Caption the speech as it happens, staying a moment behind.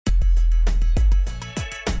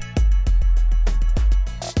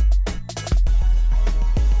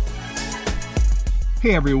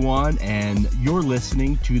Hey everyone, and you're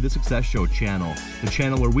listening to the Success Show channel, the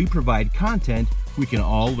channel where we provide content we can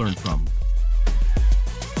all learn from.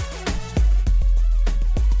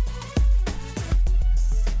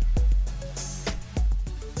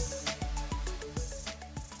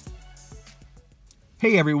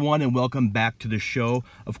 Hey everyone, and welcome back to the show.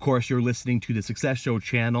 Of course, you're listening to the Success Show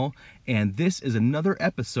channel, and this is another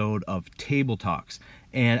episode of Table Talks.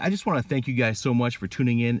 And I just want to thank you guys so much for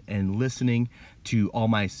tuning in and listening to all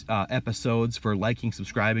my episodes, for liking,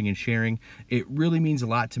 subscribing, and sharing. It really means a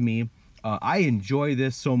lot to me. I enjoy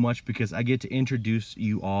this so much because I get to introduce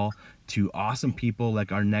you all to awesome people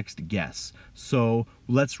like our next guests. So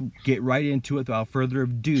let's get right into it without further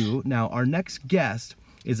ado. Now, our next guest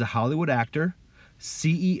is a Hollywood actor,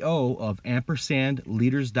 CEO of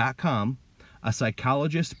AmpersandLeaders.com, a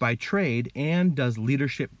psychologist by trade, and does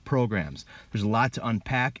leadership programs. There's a lot to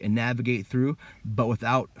unpack and navigate through, but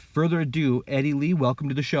without further ado, Eddie Lee, welcome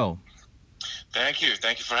to the show. Thank you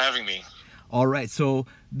for having me. All right, so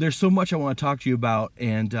there's so much I want to talk to you about,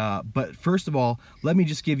 and but first of all, let me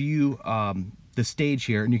just give you the stage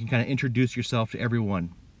here, and you can kind of introduce yourself to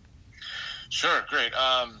everyone. Sure, great.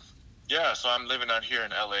 So I'm living out here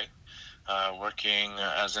in LA. Working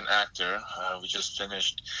as an actor. We just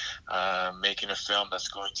finished making a film that's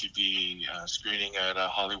going to be screening at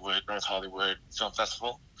North Hollywood Film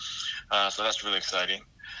Festival. So that's really exciting.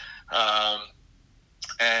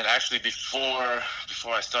 And actually, before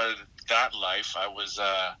I started that life, I was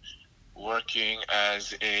working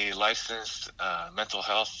as a licensed mental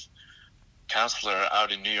health counselor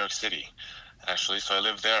out in New York City, actually. So I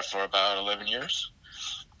lived there for about 11 years.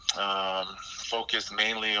 Focused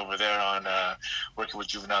mainly over there on working with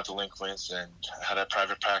juvenile delinquents, and had a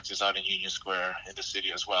private practice out in Union Square in the city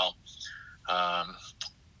as well.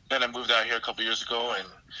 Then I moved out here a couple years ago,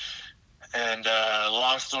 and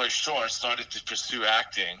long story short, started to pursue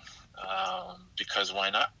acting because why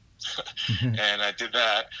not? And I did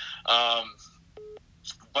that.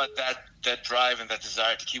 But that drive and that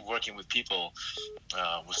desire to keep working with people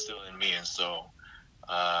was still in me, and so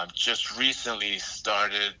just recently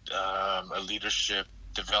started a leadership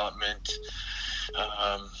development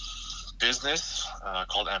business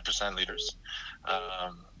called Ampersand Leaders.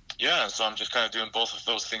 So I'm just kind of doing both of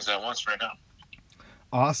those things at once right now.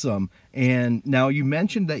 Awesome. And now you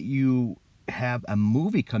mentioned that you have a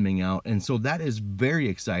movie coming out, and so that is very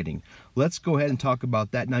exciting. Let's go ahead and talk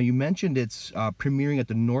about that. Now, you mentioned it's premiering at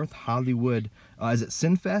the North Hollywood, is it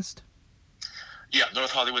Cinefest? Yeah,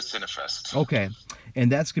 North Hollywood Cinefest. Okay.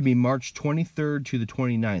 And that's going to be March 23rd to the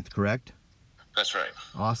 29th, correct? That's right.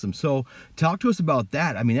 Awesome. So talk to us about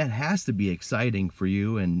that. I mean, that has to be exciting for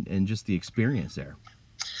you and just the experience there.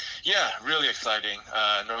 Yeah, really exciting.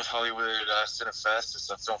 North Hollywood Cinefest is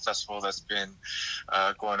a film festival that's been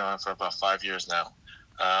going on for about 5 years now.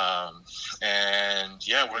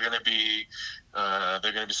 We're going to be, they're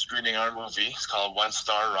going to be screening our movie. It's called One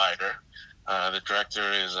Star Rider. The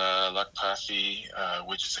director is Lakpathi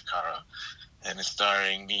Wijesakara, and it's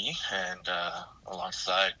starring me and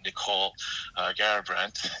alongside Nicole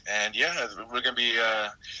Garabrandt. And we're going to be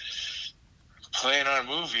playing our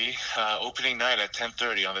movie opening night at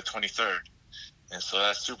 10:30 on the 23rd. And so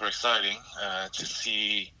that's super exciting to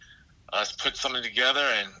see us put something together,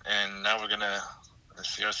 and now we're going to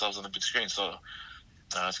see ourselves on the big screen. So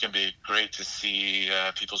it's going to be great to see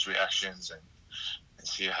people's reactions and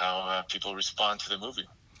see how people respond to the movie.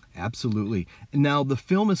 Absolutely. Now, the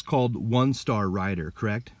film is called One Star Rider,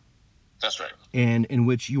 correct? That's right. And in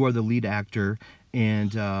which you are the lead actor.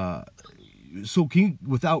 And so can you,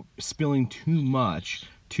 without spilling too much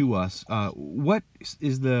to us, what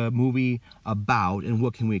is the movie about and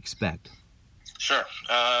what can we expect? Sure.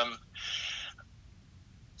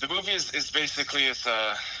 The movie is basically, it's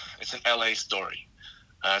an LA story.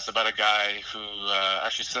 It's about a guy who,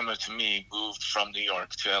 actually similar to me, moved from New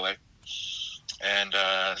York to LA. And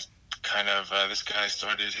this guy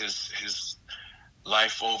started his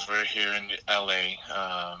life over here in LA,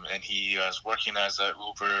 and he was working as an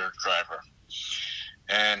Uber driver.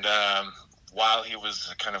 And while he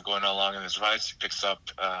was kind of going along in his rides, he picks up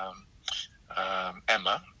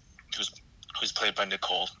Emma, who's played by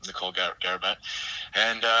Nicole Garabrandt,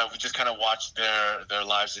 and we just kind of watched their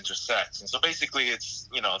lives intersect. And so basically, it's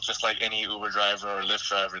just like any Uber driver or Lyft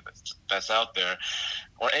driver that's out there,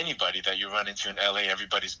 or anybody that you run into in LA.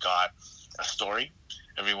 Everybody's got a story.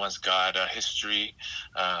 Everyone's got a history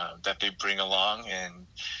that they bring along, and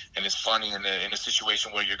it's funny in a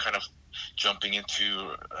situation where you're kind of jumping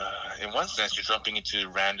into, in one sense, you're jumping into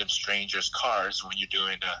random strangers' cars when you're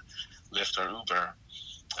doing a Lyft or Uber,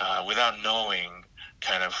 without knowing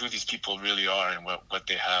kind of who these people really are and what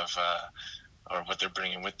they have or what they're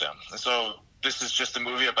bringing with them. And so this is just a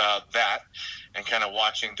movie about that, and kind of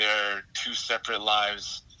watching their two separate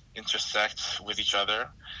lives intersect with each other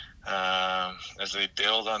as they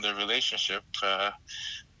build on their relationship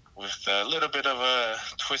with a little bit of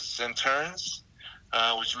twists and turns,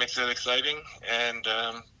 which makes it exciting. And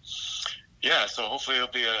so hopefully it'll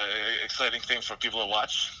be an exciting thing for people to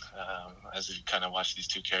watch as you kind of watch these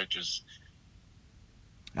two characters.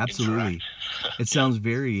 Absolutely. It sounds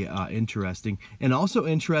very interesting, and also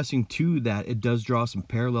interesting too that it does draw some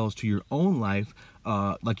parallels to your own life,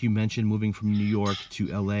 like you mentioned, moving from New York to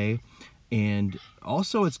LA. And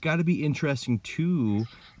also it's got to be interesting too,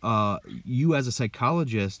 you as a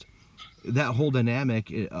psychologist, that whole dynamic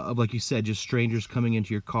of, like you said, just strangers coming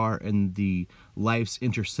into your car and the lives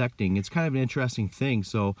intersecting. It's kind of an interesting thing.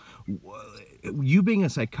 So you being a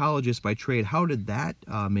psychologist by trade, how did that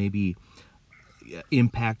maybe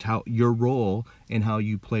impact how your role and how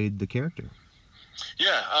you played the character?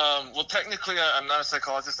 Well, technically I'm not a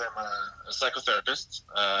psychologist. I'm a psychotherapist.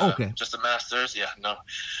 Okay. Just a master's.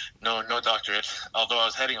 No doctorate, although I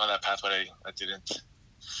was heading on that path, but I didn't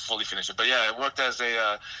fully finish it. But I worked as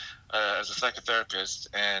a psychotherapist,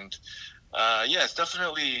 and it's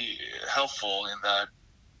definitely helpful in that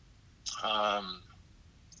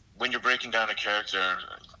when you're breaking down a character,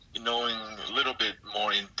 knowing a little bit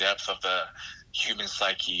more in depth of the human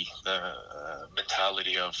psyche, the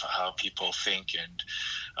mentality of how people think and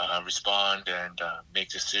respond and make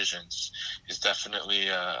decisions is definitely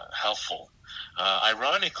helpful.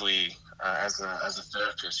 Ironically, as a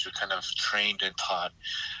therapist, you're kind of trained and taught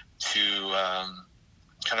to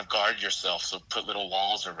kind of guard yourself, so put little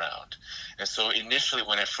walls around. And so initially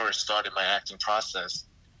when I first started my acting process,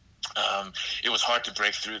 it was hard to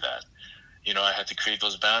break through that. I had to create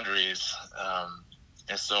those boundaries.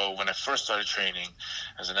 And so when I first started training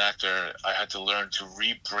as an actor, I had to learn to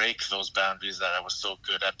re-break those boundaries that I was so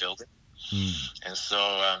good at building. And so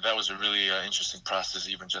that was a really interesting process,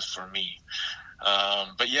 even just for me.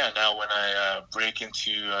 But now when I break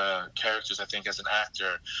into characters, I think as an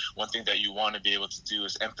actor, one thing that you want to be able to do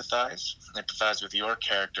is empathize with your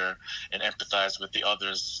character and empathize with the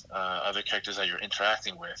other characters that you're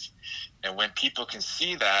interacting with. And when people can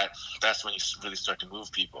see that, that's when you really start to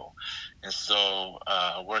move people. And so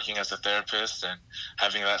working as a therapist and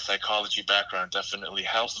having that psychology background definitely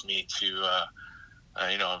helps me to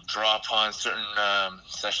draw upon certain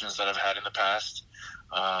sessions that I've had in the past.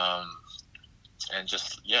 And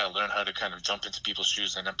just learn how to kind of jump into people's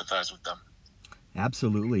shoes and empathize with them.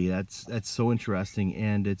 Absolutely, that's so interesting,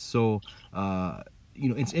 and it's so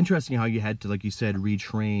it's interesting how you had to, like you said,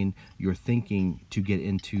 retrain your thinking to get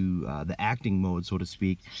into the acting mode, so to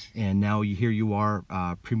speak. And now here you are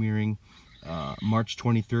premiering March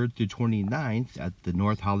 23rd through 29th at the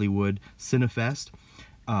North Hollywood Cinefest.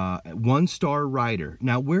 One Star Rider.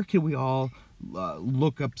 Now, where can we all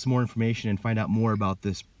look up some more information and find out more about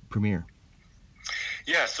this premiere?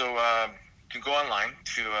 So you can go online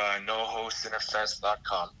to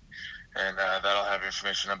NoHoCinefest.com, and that'll have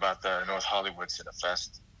information about the North Hollywood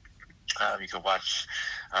Cinefest. You can watch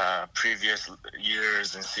previous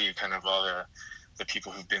years and see kind of all the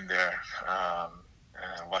people who've been there,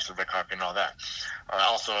 watch the red carpet and all that.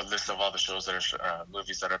 Also a list of all the shows that are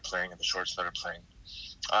movies that are playing and the shorts that are playing.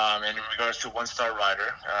 And in regards to One Star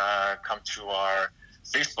Rider, come to our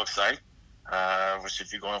Facebook site. Which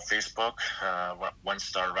if you go on Facebook, One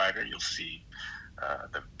Star Rider, you'll see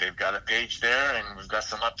they've got a page there, and we've got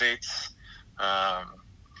some updates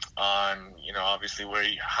on obviously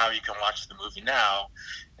how you can watch the movie now,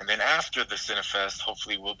 and then after the Cinefest,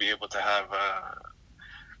 hopefully we'll be able to have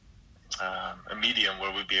a medium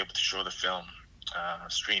where we'll be able to show the film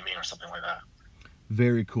streaming or something like that.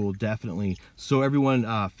 Very cool, definitely. So everyone,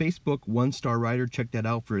 Facebook, One Star Rider, check that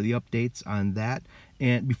out for the updates on that.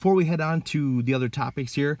 And before we head on to the other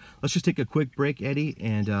topics here, let's just take a quick break, Eddie,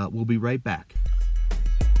 and we'll be right back.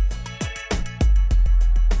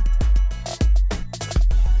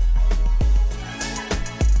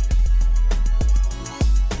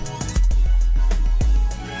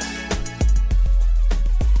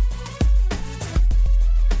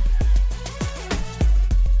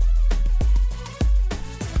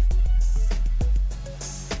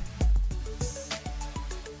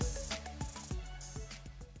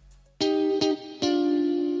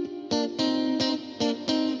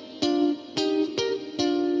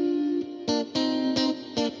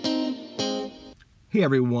 Hey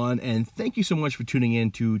everyone, and thank you so much for tuning in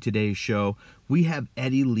to today's show. We have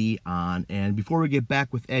Eddie Lee on, and before we get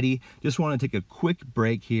back with Eddie, just want to take a quick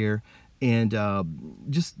break here And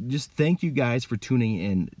just thank you guys for tuning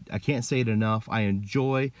in. I can't say it enough. I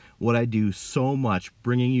enjoy what I do so much,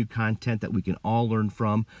 bringing you content that we can all learn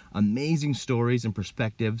from, amazing stories and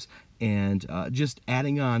perspectives, and just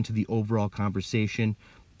adding on to the overall conversation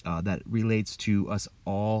that relates to us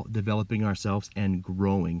all developing ourselves and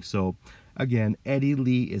growing. So again, Eddie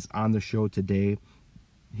Lee is on the show today.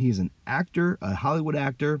 He's an actor, a Hollywood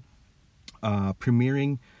actor,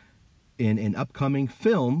 premiering in an upcoming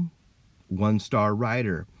film, One Star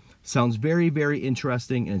Rider. Sounds very, very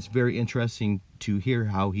interesting, and it's very interesting to hear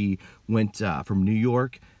how he went from New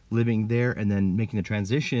York, living there, and then making the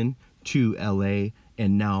transition to LA,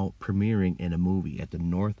 and now premiering in a movie at the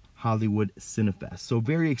North Hollywood Cinefest. So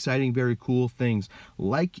very exciting, very cool things.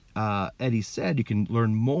 Like Eddie said, you can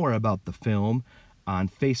learn more about the film on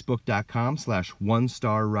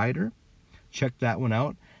facebook.com/onestarrider. Check that one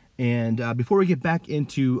out. And before we get back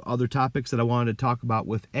into other topics that I wanted to talk about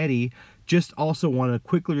with Eddie, just also want to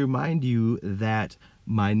quickly remind you that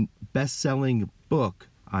my best-selling book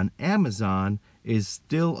on Amazon is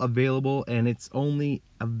still available, and it's only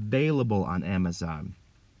available on Amazon.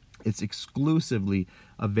 It's exclusively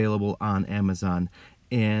available on Amazon.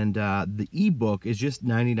 And the ebook is just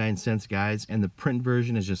 99 cents, guys, and the print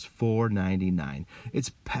version is just $4.99.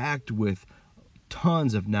 It's packed with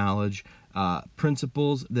tons of knowledge,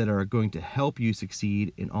 principles that are going to help you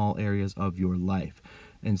succeed in all areas of your life.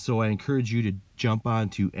 And so I encourage you to jump on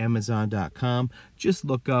to Amazon.com. Just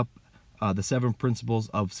look up The 7 Principles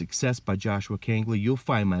of Success by Joshua Kangley. You'll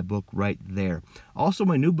find my book right there. Also,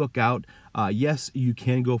 my new book out, Yes, You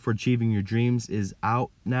Can Go for Achieving Your Dreams, is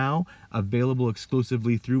out now, available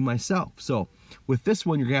exclusively through myself. So with this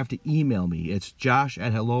one, you're going to have to email me. It's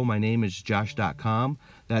josh@hello-my-name-is-josh.com.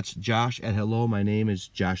 That's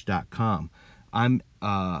josh@hello-my-name-is-josh.com. I'm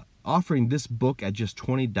offering this book at just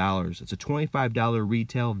 $20. It's a $25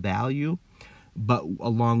 retail value. But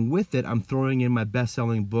along with it, I'm throwing in my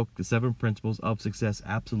best-selling book, The 7 Principles of Success,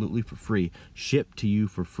 absolutely for free. Shipped to you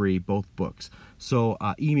for free, both books. So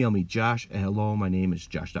email me,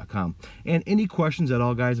 josh@hello-my-name-is-josh.com. And any questions at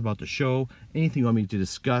all, guys, about the show, anything you want me to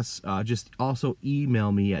discuss, just also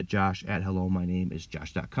email me at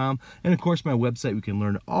josh@hello-my-name-is-josh.com. And, of course, my website, we can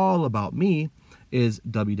learn all about me, is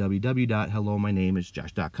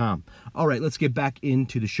www.hellomynameisjosh.com. All right, let's get back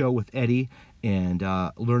into the show with Eddie and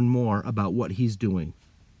learn more about what he's doing.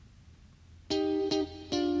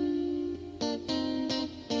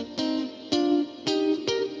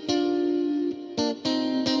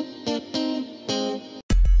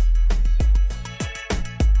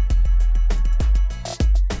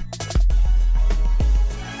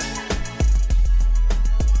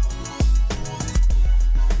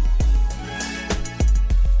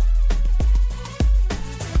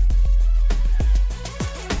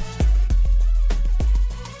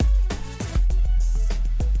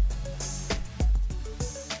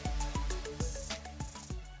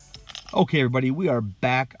 Okay, everybody, we are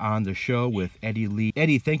back on the show with Eddie Lee.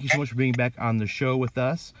 Eddie, thank you so much for being back on the show with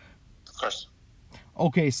us. Of course.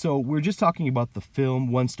 Okay, so we're just talking about the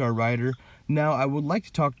film One Star Rider. Now, I would like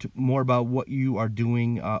to talk more about what you are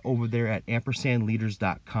doing over there at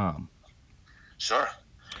ampersandleaders.com. Sure.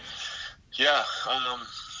 Yeah.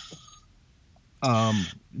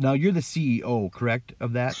 Now, you're the CEO, correct,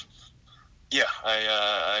 of that? Yeah,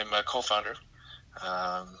 I'm a co-founder.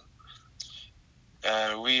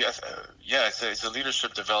 It's a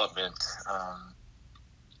leadership development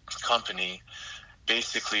company.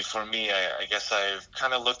 Basically, for me, I guess I've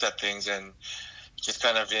kind of looked at things and just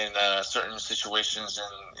kind of in certain situations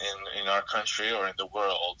in our country or in the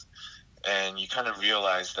world, and you kind of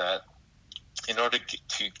realize that in order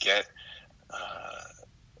to get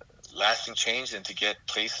lasting change and to get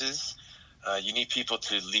places, you need people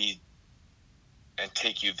to lead and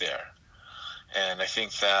take you there. And I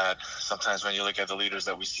think that sometimes when you look at the leaders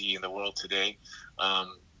that we see in the world today,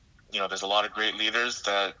 there's a lot of great leaders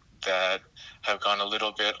that have gone a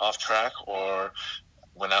little bit off track. Or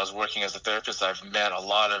when I was working as a therapist, I've met a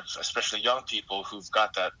lot of, especially young people, who've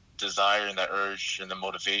got that desire and that urge and the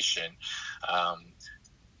motivation,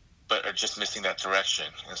 but are just missing that direction.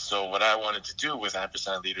 And so what I wanted to do with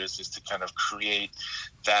Ampersand Leaders is to kind of create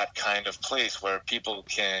that kind of place where people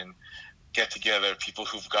can get together, people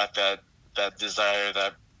who've got that desire,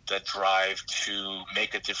 that drive to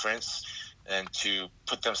make a difference and to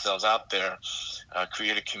put themselves out there,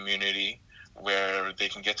 create a community where they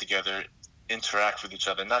can get together, interact with each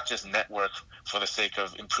other, not just network for the sake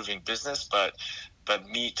of improving business, but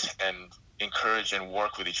meet and encourage and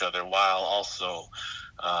work with each other while also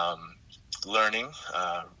learning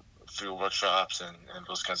through workshops and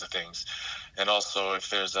those kinds of things. And also, if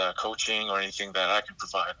there's coaching or anything that I can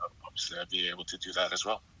provide, obviously I'd be able to do that as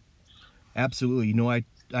well. Absolutely.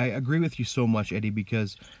 I agree with you so much, Eddie,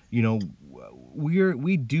 because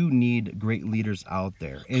we do need great leaders out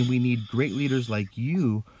there, and we need great leaders like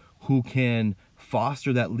you who can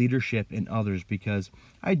foster that leadership in others, because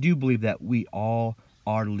I do believe that we all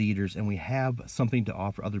are leaders and we have something to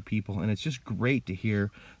offer other people, and it's just great to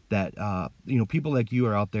hear that people like you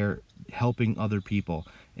are out there helping other people.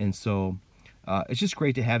 And so it's just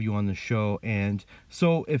great to have you on the show. And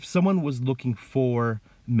so if someone was looking for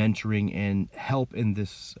mentoring and help in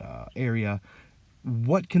this area,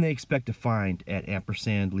 what can they expect to find at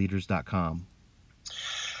ampersandleaders.com?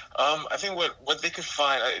 I think what they could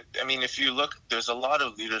find, I mean, if you look, there's a lot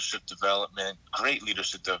of great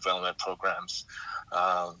leadership development programs,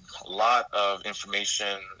 a lot of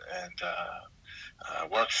information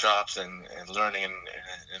and workshops and learning and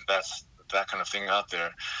that kind of thing out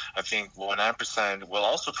there. I think what Ampersand will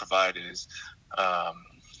also provide is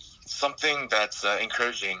something that's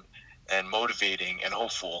encouraging and motivating and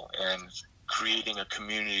hopeful and creating a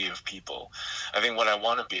community of people. I think what I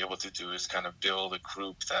want to be able to do is kind of build a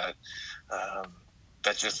group that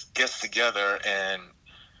just gets together and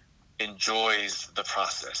enjoys the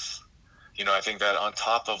process. I think that on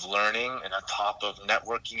top of learning and on top of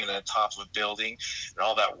networking and on top of building and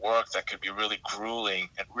all that work that could be really grueling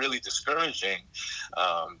and really discouraging,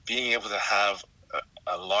 being able to have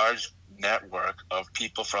a large network of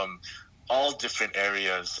people from all different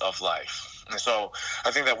areas of life. And so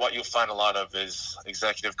I think that what you'll find a lot of is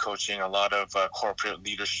executive coaching, a lot of corporate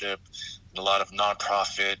leadership, a lot of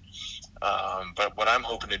nonprofit. But what I'm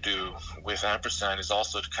hoping to do with Ampersand is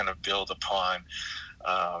also to kind of build upon,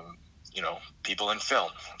 people in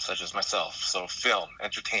film, such as myself. So film,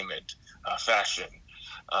 entertainment, fashion,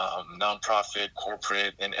 nonprofit,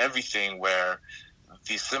 corporate, and everything where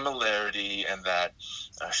the similarity and that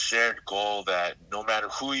shared goal that no matter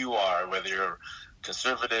who you are, whether you're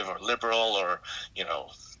conservative or liberal or,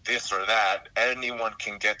 this or that, anyone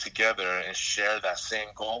can get together and share that same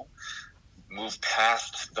goal, move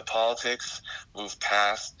past the politics, move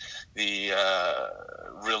past the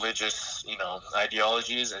religious,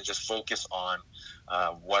 ideologies, and just focus on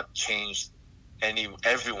what change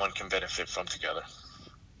everyone can benefit from together.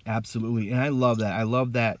 Absolutely. And I love that. I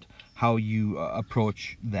love that how you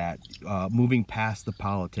approach that, moving past the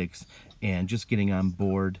politics and just getting on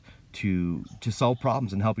board to solve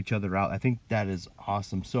problems and help each other out. I think that is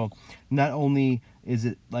awesome. So not only is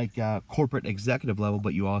it like corporate executive level,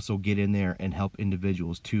 but you also get in there and help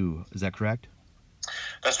individuals too. Is that correct?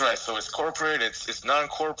 That's right. So it's corporate, it's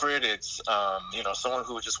non-corporate, it's someone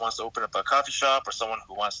who just wants to open up a coffee shop, or someone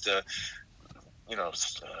who wants to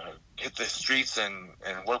hit the streets and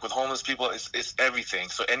work with homeless people. It's everything.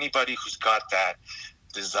 So anybody who's got that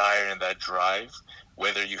desire and that drive,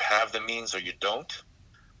 whether you have the means or you don't,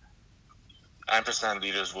 Ampersand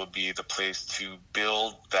Leaders will be the place to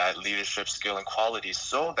build that leadership skill and quality,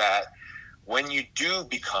 so that when you do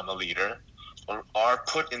become a leader or are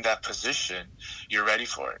put in that position, you're ready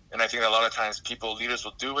for it. And I think a lot of times leaders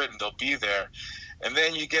will do it and they'll be there. And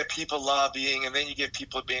then you get people lobbying, and then you get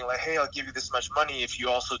people being like, hey, I'll give you this much money if you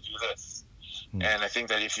also do this. And I think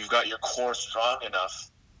that if you've got your core strong enough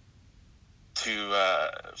to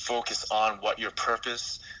focus on what your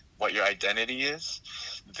purpose, what your identity is,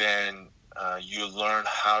 then you learn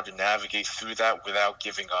how to navigate through that without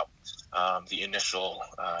giving up the initial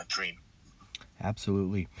dream.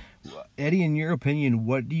 Absolutely. Eddie, in your opinion,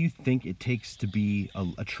 what do you think it takes to be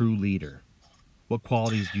a true leader? What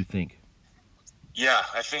qualities do you think? Yeah,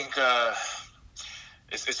 I think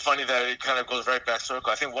it's funny that it kind of goes right back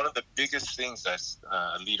circle. I think one of the biggest things that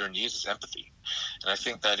a leader needs is empathy. And I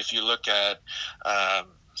think that if you look at a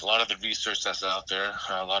lot of the research that's out there,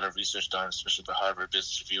 a lot of research done, especially the Harvard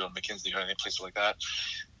Business Review or McKinsey or any place like that,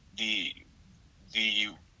 the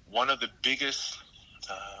one of the biggest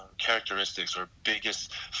characteristics or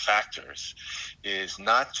biggest factors is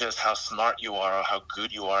not just how smart you are or how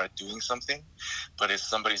good you are at doing something, but it's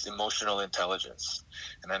somebody's emotional intelligence.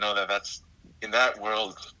 And I know that that's, in that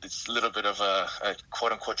world, it's a little bit of a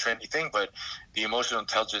quote-unquote trendy thing, but the emotional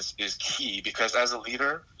intelligence is key, because as a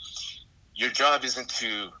leader, your job isn't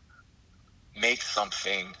to make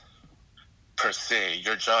something per se.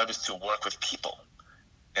 Your job is to work with people.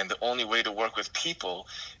 And the only way to work with people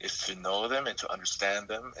is to know them and to understand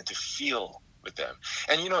them and to feel with them.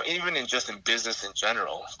 And even in business in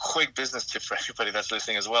general, quick business tip for everybody that's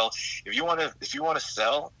listening as well. If you want to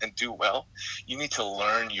sell and do well, you need to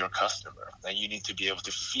learn your customer, and you need to be able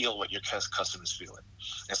to feel what your customer's feeling.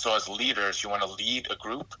 And so as leaders, you want to lead a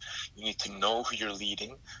group, you need to know who you're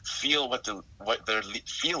leading, feel what they're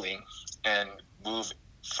feeling, and move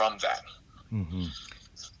from that. Mm-hmm.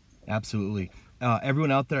 Absolutely.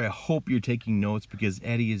 Everyone out there, I hope you're taking notes, because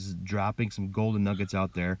Eddie is dropping some golden nuggets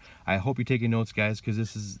out there. I hope you're taking notes, guys, because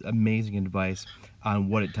this is amazing advice on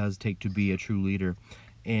what it does take to be a true leader.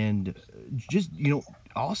 And just,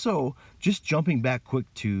 also just jumping back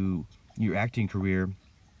quick to your acting career,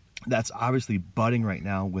 that's obviously budding right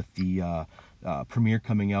now with the premiere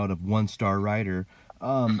coming out of One Star Rider.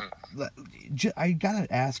 I gotta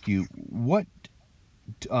ask you, what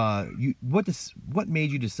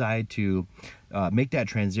made you decide to make that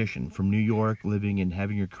transition from New York, living and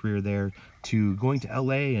having your career there, to going to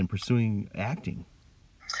LA and pursuing acting?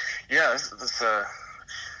 Yeah,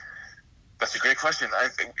 that's a great question. I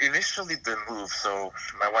think initially the move, so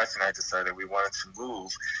my wife and I decided we wanted to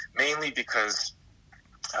move mainly because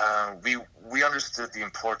we understood the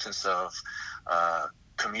importance of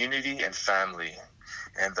community and family,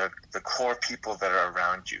 and the core people that are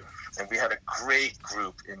around you. And we had a great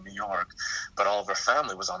group in New York, but all of our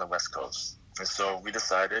family was on the West Coast. And so we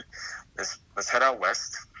decided, let's head out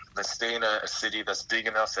west. Let's stay in a city that's big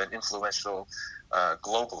enough and influential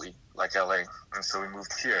globally, like LA. And so we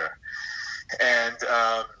moved here. And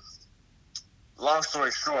long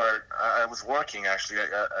story short, I was working actually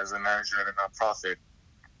as a manager at a nonprofit.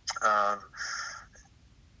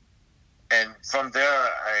 And from there,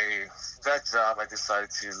 that job, I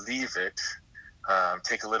decided to leave it,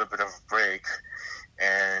 take a little bit of a break,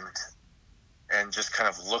 and just kind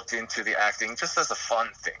of looked into the acting just as a fun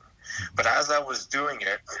thing. But as I was doing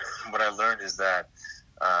it, what I learned is that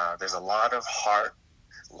there's a lot of heart,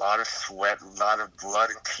 a lot of sweat, a lot of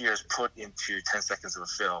blood and tears put into 10 seconds of a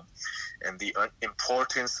film. And the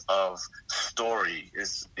importance of story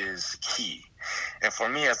is key. And for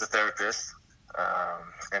me as a therapist,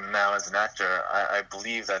 and now as an actor, I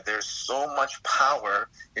believe that there's so much power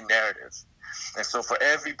in narrative. And so for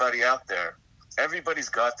everybody out there, everybody's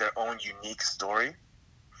got their own unique story.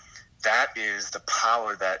 That is the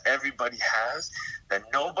power that everybody has, that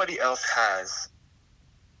nobody else has.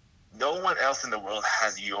 No one else in the world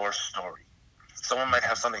has your story. Someone might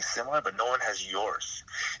have something similar, but no one has yours.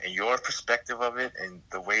 And your perspective of it and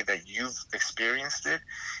the way that you've experienced it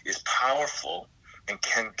is powerful and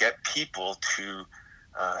can get people to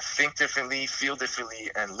think differently, feel differently,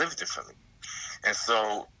 and live differently. And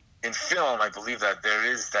so in film, I believe that there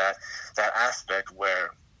is that aspect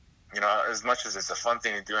where, as much as it's a fun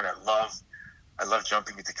thing to do, and I love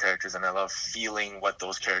jumping into characters, and I love feeling what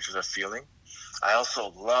those characters are feeling, I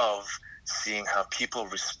also love seeing how people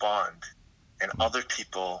respond and other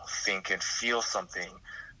people think and feel something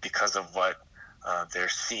because of what they're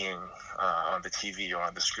seeing on the TV or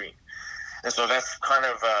on the screen. And so that's kind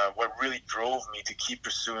of what really drove me to keep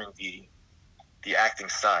pursuing the acting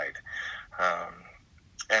side.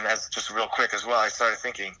 And as just real quick as well, I started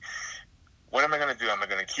thinking, what am I going to do? Am I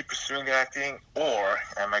going to keep pursuing the acting, or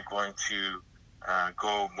am I going to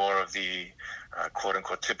go more of the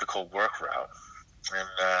quote-unquote typical work route? And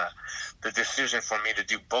the decision for me to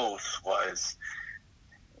do both was,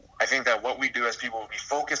 I think that what we do as people, we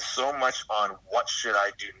focus so much on what should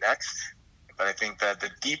I do next, but I think that the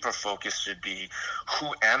deeper focus should be,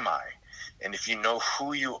 who am I? And if you know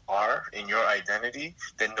who you are in your identity,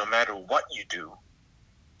 then no matter what you do,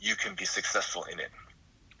 you can be successful in it.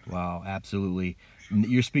 Wow, absolutely.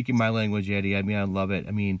 You're speaking my language, Eddie. I mean, I love it.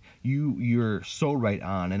 I mean, you're so right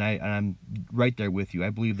on, and I'm right there with you.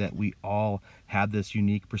 I believe that we all have this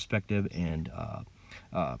unique perspective and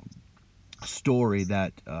story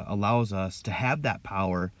that allows us to have that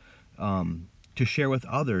power to share with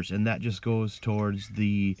others, and that just goes towards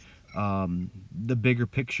the bigger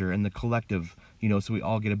picture and the collective, so we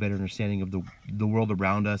all get a better understanding of the world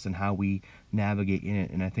around us and how we navigate in it.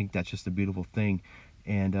 And I think that's just a beautiful thing.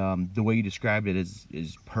 And the way you described it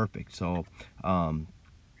is perfect. So, and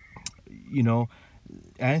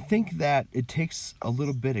I think that it takes a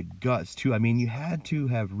little bit of guts too. I mean, you had to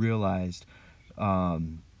have realized, to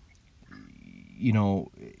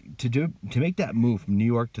make that move from New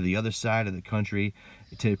York to the other side of the country,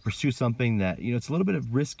 to pursue something that, it's a little bit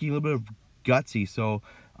of risky, a little bit of gutsy. So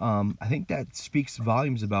I think that speaks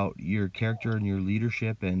volumes about your character and your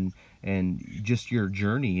leadership and just your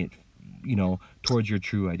journey, towards your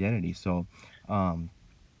true identity. So I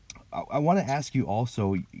want to ask you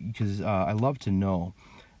also, because I love to know,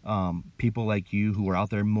 people like you who are out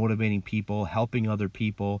there motivating people, helping other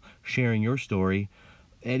people, sharing your story.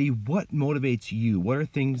 Eddie, what motivates you? What are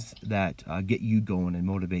things that get you going and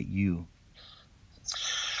motivate you?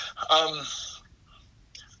 Um,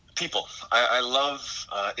 People. I love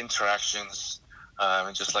interactions.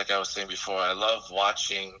 Just like I was saying before, I love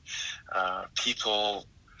watching people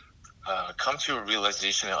come to a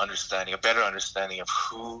realization and understanding, a better understanding of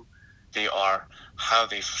who they are, how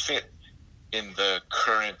they fit in the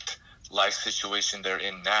current life situation they're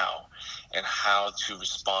in now, and how to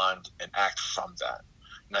respond and act from that.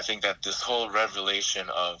 And I think that this whole revelation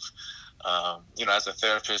of, as a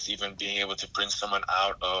therapist, even being able to bring someone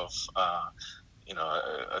out of,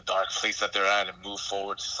 a dark place that they're at and move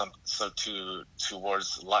forward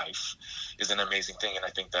towards life is an amazing thing. And I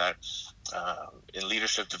think that in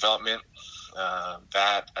leadership development,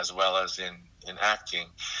 that as well as in acting,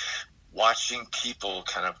 watching people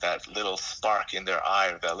kind of that little spark in their eye,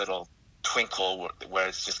 or that little twinkle where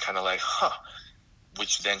it's just kind of like,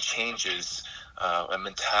 which then changes a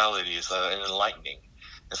mentality is enlightening.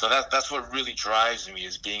 And so that's what really drives me,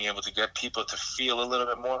 is being able to get people to feel a little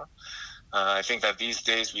bit more. I think that these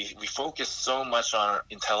days we focus so much on our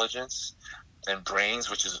intelligence and brains,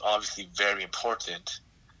 which is obviously very important,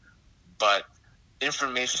 but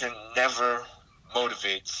information never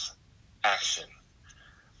motivates action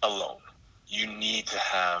alone. You need to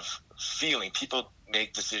have feeling. People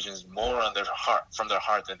make decisions more on from their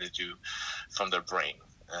heart than they do from their brain.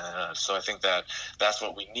 So I think that that's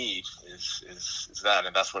what we need is that,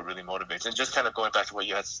 and that's what really motivates. And just kind of going back to what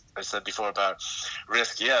I said before about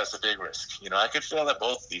risk, yeah, it's a big risk. I could fail at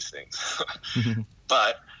both these things,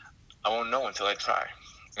 but I won't know until I try.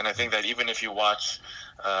 And I think that even if you watch,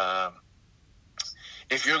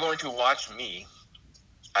 if you're going to watch me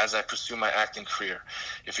as I pursue my acting career,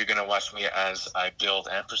 if you're going to watch me as I build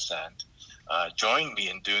Ampersand, join me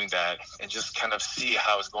in doing that and just kind of see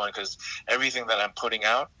how it's going, because everything that I'm putting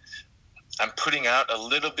out a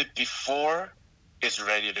little bit before it's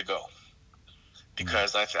ready to go,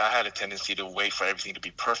 because I had a tendency to wait for everything to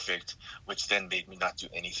be perfect, which then made me not do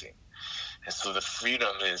anything. And so the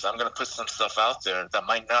freedom is, I'm going to put some stuff out there that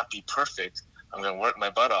might not be perfect. I'm going to work my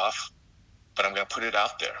butt off, but I'm going to put it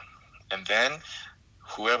out there. And then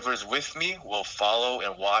whoever is with me will follow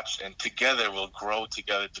and watch, and together we'll grow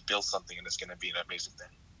together to build something, and it's going to be an amazing thing.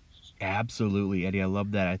 Absolutely, Eddie. I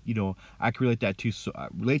love that. I can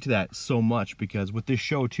relate to that so much, because with this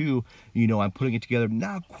show too, I'm putting it together,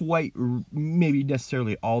 not quite, maybe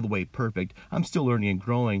necessarily all the way perfect. I'm still learning and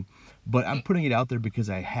growing, but I'm putting it out there because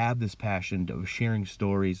I have this passion of sharing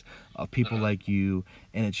stories of people like you,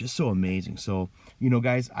 and it's just so amazing. So,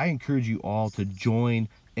 guys, I encourage you all to join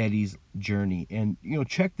Eddie's journey, and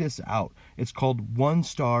check this out. It's called One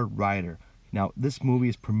Star Rider. Now, this movie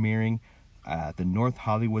is premiering at the North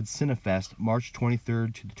Hollywood Cinefest March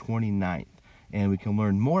 23rd to the 29th, and we can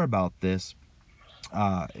learn more about this.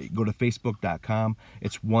 Go to facebook.com.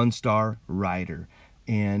 It's One Star Rider.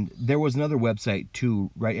 And there was another website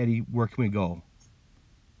too, right, Eddie? Where can we go?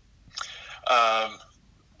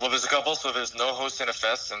 Well, there's a couple. So there's No Host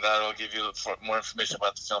Cinefest, and that'll give you more information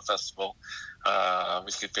about the film festival.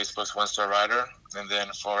 Obviously, Facebook's One Star Rider. And then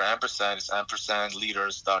for Ampersand, it's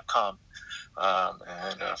ampersandleaders.com.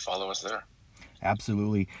 And follow us there.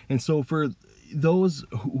 Absolutely. And so for those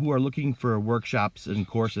who are looking for workshops and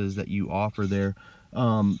courses that you offer there,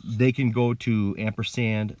 they can go to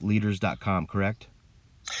ampersandleaders.com, correct?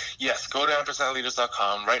 Yes, go to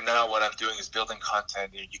ampersandleaders.com. Right now, what I'm doing is building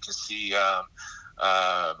content. You can see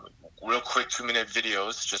real quick 2-minute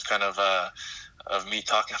videos, just kind of me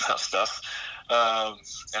talking about stuff.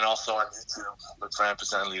 And also on YouTube, look for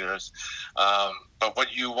Ampersand Leaders. But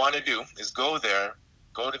what you want to do is go there,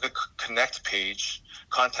 go to the contact page,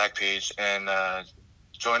 and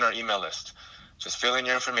join our email list. Just fill in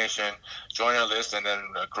your information, join our list, and then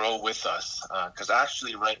grow with us. Because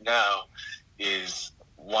actually right now is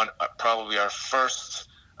probably our first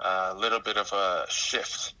little bit of a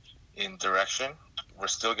shift in direction. We're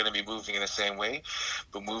still going to be moving in the same way,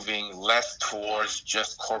 but moving less towards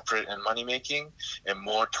just corporate and money making, and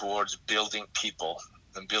more towards building people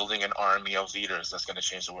and building an army of leaders that's going to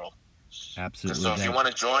change the world. Absolutely. So if you want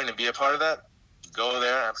to join and be a part of that, go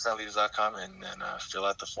there, ampersandleaders.com, and fill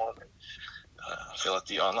out the form, and fill out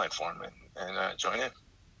the online form, and join in.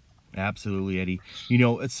 Absolutely, Eddie.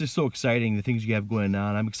 It's just so exciting, the things you have going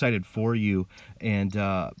on. I'm excited for you, and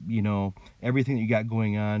everything that you got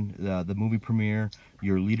going on, the movie premiere,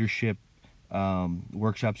 your leadership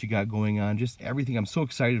workshops you got going on, just everything. I'm so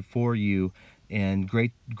excited for you, and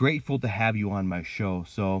grateful to have you on my show.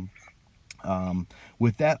 So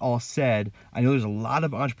With that all said, I know there's a lot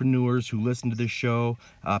of entrepreneurs who listen to this show,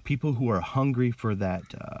 people who are hungry for that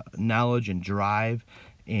knowledge and drive.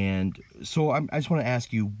 And so I just want to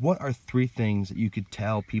ask you, what are 3 things that you could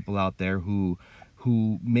tell people out there who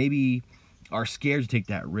maybe are scared to take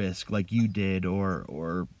that risk like you did,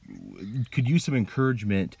 or could use some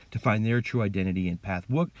encouragement to find their true identity and path?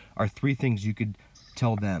 What are 3 things you could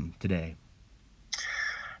tell them today?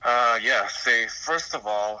 Yeah, say, first of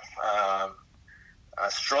all,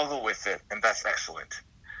 struggle with it, and that's excellent.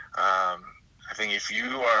 I think if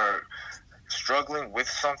you are struggling with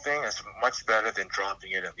something, it's much better than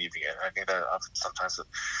dropping it and leaving it. I think that sometimes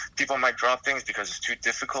people might drop things because it's too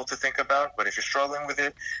difficult to think about, but if you're struggling with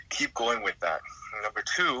it, keep going with that. Number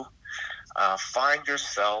 2, find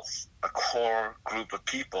yourself a core group of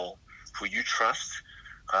people who you trust,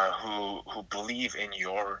 who believe in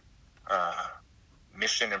your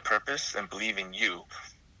mission and purpose and believe in you,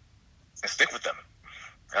 and stick with them.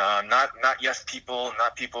 Not yes people,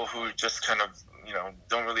 not people who just kind of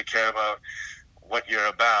don't really care about what you're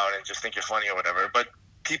about and just think you're funny or whatever, but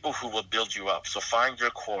people who will build you up. So find your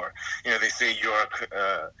core. They say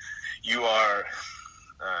you are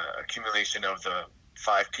accumulation of the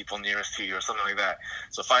 5 people nearest to you or something like that.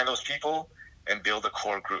 So find those people and build a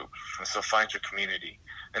core group. And so find your community.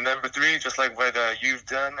 And number 3, just like what you've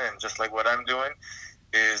done and just like what I'm doing,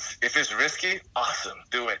 is if it's risky, awesome,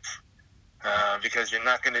 do it. Because you're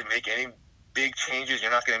not going to make any big changes.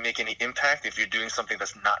 You're not going to make any impact if you're doing something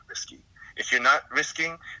that's not risky. If you're not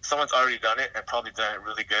risking, someone's already done it and probably done it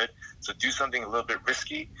really good. So do something a little bit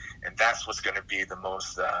risky, and that's what's going to be the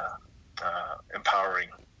most empowering.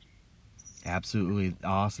 Absolutely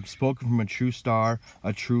awesome. Spoken from a true star,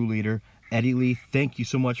 a true leader. Eddie Lee, thank you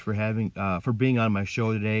so much for being on my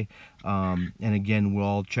show today. And again,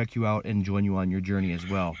 we'll check you out and join you on your journey as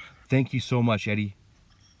well. Thank you so much, Eddie.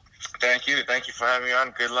 Thank you for having me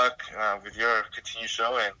on. Good luck with your continued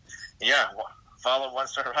show, and yeah, follow One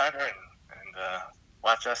Star Rider and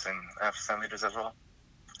watch us and F7 Leaders as well.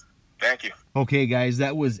 Thank you. Okay, guys,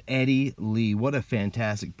 that was Eddie Lee. What a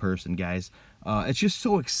fantastic person, guys. It's just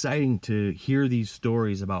so exciting to hear these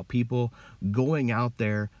stories about people going out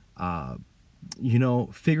there,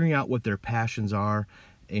 figuring out what their passions are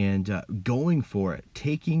and going for it,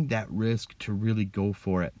 taking that risk to really go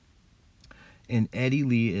for it. And Eddie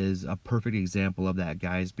Lee is a perfect example of that,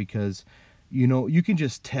 guys, because, you can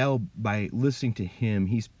just tell by listening to him,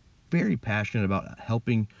 he's very passionate about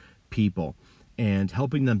helping people and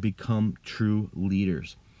helping them become true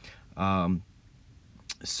leaders.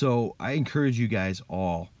 So I encourage you guys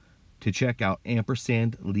all to check out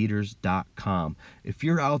ampersandleaders.com. If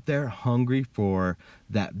you're out there hungry for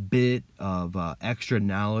that bit of extra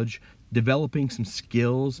knowledge, developing some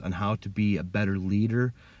skills on how to be a better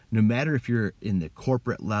leader, no matter if you're in the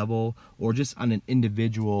corporate level or just on an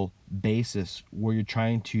individual basis where you're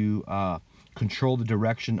trying to control the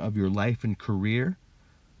direction of your life and career,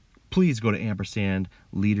 please go to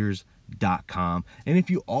ampersandleaders.com. And if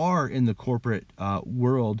you are in the corporate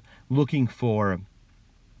world looking for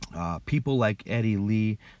people like Eddie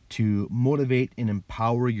Lee to motivate and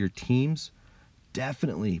empower your teams,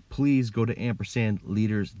 definitely please go to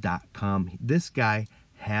ampersandleaders.com. This guy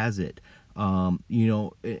has it. And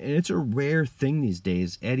it's a rare thing these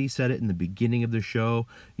days. Eddie said it in the beginning of the show.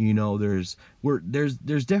 There's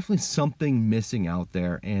definitely something missing out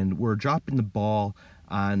there, and we're dropping the ball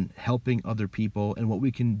on helping other people and what we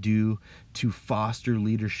can do to foster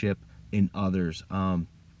leadership in others.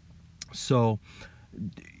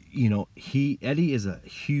 Eddie is a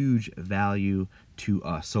huge value to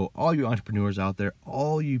us. So all you entrepreneurs out there,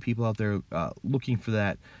 all you people out there looking for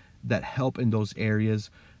that help in those areas,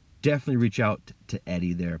 definitely reach out to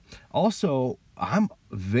Eddie there. Also, I'm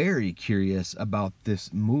very curious about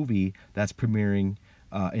this movie that's premiering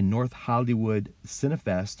in North Hollywood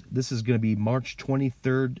Cinefest. This is going to be March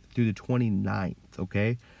 23rd through the 29th,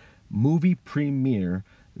 okay? Movie premiere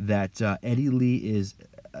that Eddie Lee is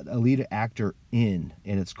a lead actor in,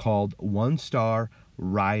 and it's called One Star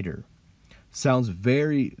Rider. Sounds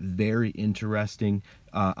very, very interesting.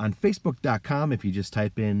 On Facebook.com, if you just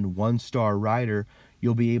type in One Star Rider,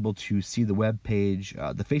 you'll be able to see the web page,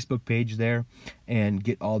 the Facebook page there, and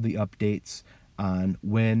get all the updates on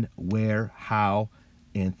when, where, how,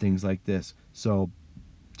 and things like this. So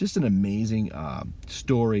just an amazing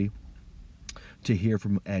story to hear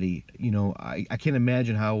from Eddie. I can't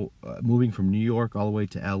imagine how moving from New York all the way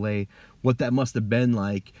to LA, what that must have been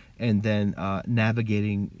like, and then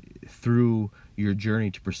navigating through your journey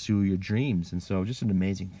to pursue your dreams. And so just an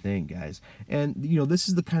amazing thing, guys. And this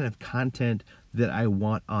is the kind of content that I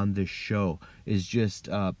want on this show, is just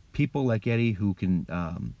people like Eddie who can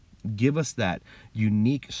give us that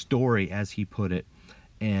unique story, as he put it,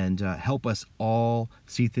 and help us all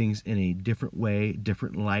see things in a different way,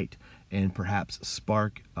 different light, and perhaps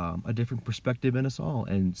spark a different perspective in us all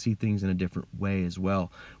and see things in a different way as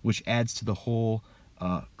well, which adds to the whole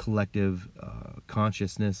collective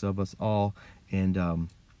consciousness of us all, and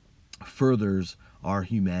furthers our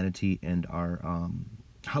humanity and our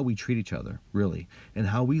how we treat each other, really, and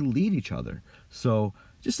how we lead each other. So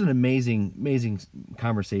just an amazing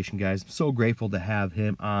conversation, guys. I'm so grateful to have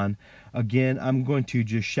him on. Again, I'm going to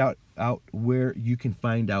just shout out where you can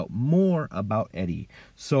find out more about Eddie.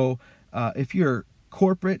 So if you're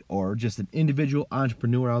corporate or just an individual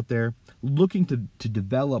entrepreneur out there looking to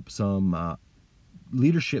develop some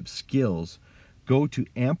leadership skills, go to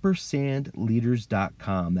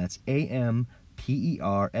ampersandleaders.com. That's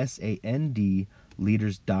AMPERSAND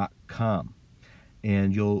leaders.com.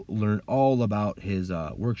 And you'll learn all about his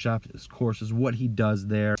workshops, his courses, what he does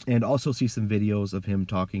there, and also see some videos of him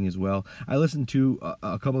talking as well. I listened to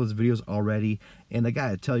a couple of his videos already, and I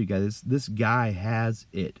gotta tell you guys, this guy has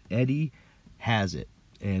it. Eddie has it,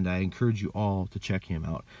 and I encourage you all to check him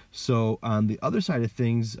out. So on the other side of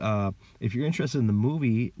things, if you're interested in the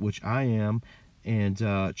movie, which I am, and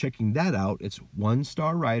checking that out, it's One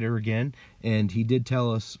Star Rider again, and he did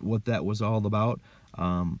tell us what that was all about.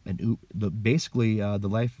 Basically the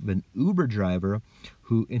life of an Uber driver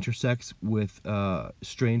who intersects with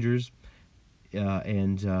strangers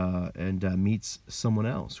and meets someone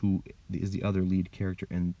else who is the other lead character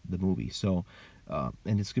in the movie. So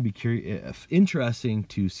and it's going to be interesting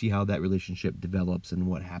to see how that relationship develops and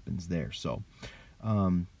what happens there. So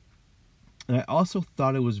and I also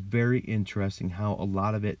thought it was very interesting how a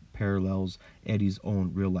lot of it parallels Eddie's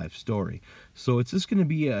own real life story. So it's just going to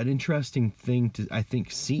be an interesting thing to, I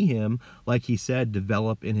think, see him, like he said,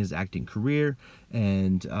 develop in his acting career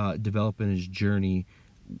and develop in his journey,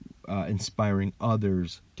 inspiring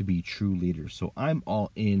others to be true leaders. So I'm all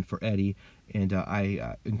in for Eddie, and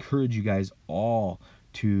I encourage you guys all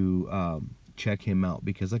to check him out,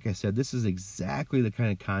 because like I said, this is exactly the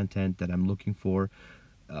kind of content that I'm looking for.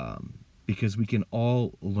 Because we can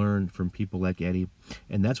all learn from people like Eddie.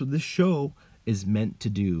 And that's what this show is meant to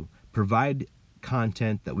do. Provide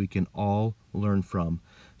content that we can all learn from.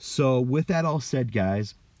 So with that all said,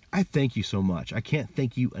 guys, I thank you so much. I can't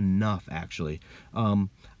thank you enough, actually. I'm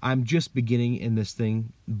just beginning in this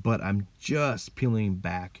thing, but I'm just peeling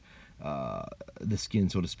back the skin,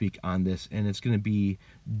 so to speak, on this. And it's going to be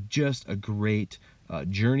just a great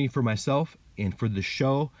journey for myself and for the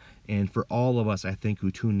show, and for all of us, I think,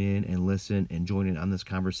 who tune in and listen and join in on this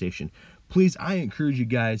conversation. Please, I encourage you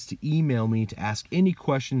guys to email me to ask any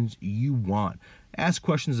questions you want. Ask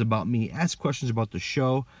questions about me. Ask questions about the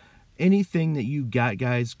show. Anything that you got,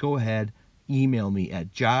 guys, go ahead. Email me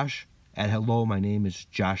at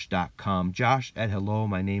josh@hello-my-name-is-josh.com.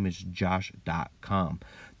 josh@hello-my-name-is-josh.com.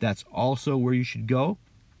 That's also where you should go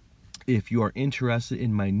if you are interested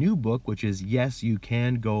in my new book, which is Yes, You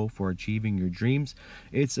Can Go for Achieving Your Dreams.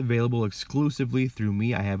 It's available exclusively through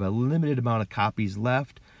me. I have a limited amount of copies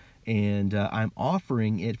left, and I'm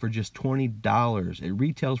offering it for just $20. It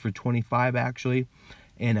retails for $25, actually,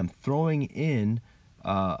 and I'm throwing in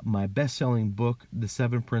my best-selling book, The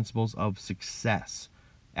 7 Principles of Success,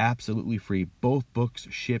 absolutely free. Both books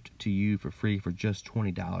shipped to you for free for just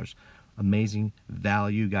 $20. Amazing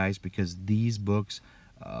value, guys, because these books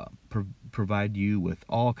provide you with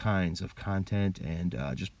all kinds of content and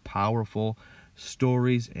just powerful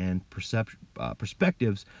stories and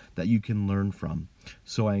perspectives that you can learn from.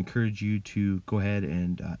 So I encourage you to go ahead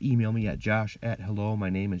and email me at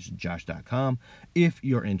josh@hello-my-name-is-josh.com if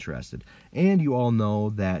you're interested. And you all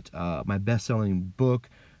know that my best-selling book,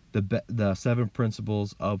 The 7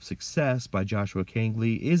 Principles of Success by Joshua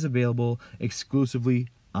Kangley, is available exclusively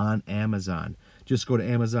on Amazon. Just go to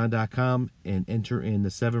amazon.com and enter in The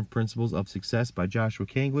 7 Principles of Success by Joshua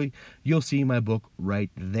Kangley. You'll see my book right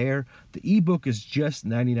there. The ebook is just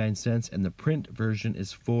 99 cents and the print version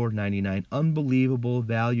is $4.99. Unbelievable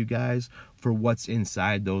value, guys, for what's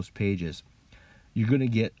inside those pages. You're going to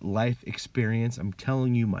get life experience. I'm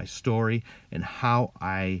telling you my story and how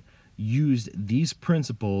I used these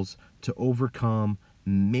principles to overcome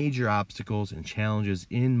major obstacles and challenges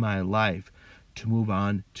in my life, to move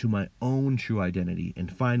on to my own true identity and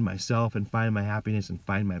find myself and find my happiness and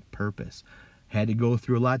find my purpose. Had to go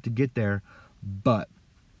through a lot to get there, but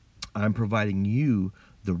I'm providing you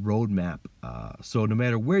the roadmap. So no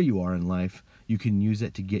matter where you are in life, you can use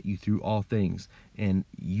it to get you through all things, and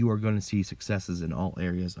you are going to see successes in all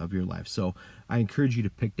areas of your life. So I encourage you to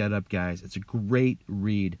pick that up, guys. It's a great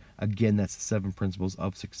read. Again, that's The 7 Principles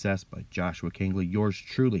of Success by Joshua Kangley, yours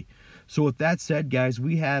truly. So with that said, guys,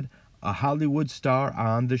 we had a Hollywood star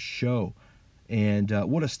on the show, and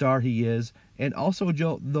what a star he is. And also,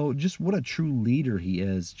 Joe, though, just what a true leader he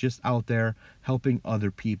is, just out there helping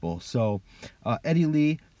other people. So Eddie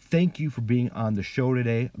Lee, thank you for being on the show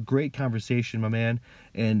today. Great conversation, my man.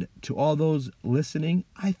 And to all those listening,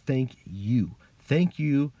 I thank you. Thank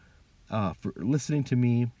you for listening to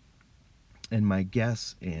me and my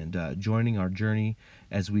guests, and joining our journey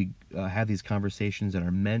as we have these conversations that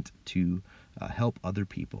are meant to help other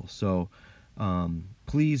people. So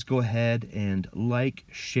please go ahead and like,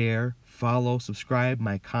 share, follow, subscribe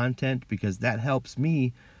my content, because that helps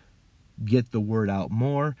me get the word out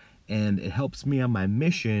more, and it helps me on my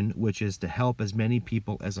mission, which is to help as many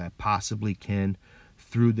people as I possibly can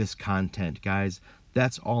through this content. Guys,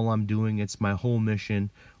 that's all I'm doing. It's my whole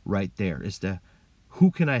mission right there, is to,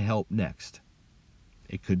 who can I help next?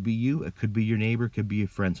 It could be you, it could be your neighbor, it could be your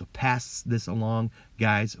friend. So pass this along,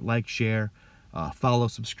 guys. Like, share, follow,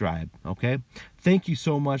 subscribe, okay? Thank you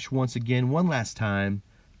so much once again. One last time,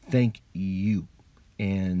 thank you.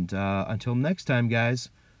 And until next time, guys,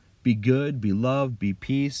 be good, be loved, be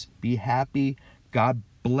peace, be happy. God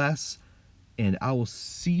bless. And I will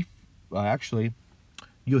see, actually,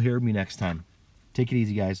 you'll hear me next time. Take it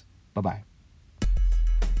easy, guys. Bye-bye.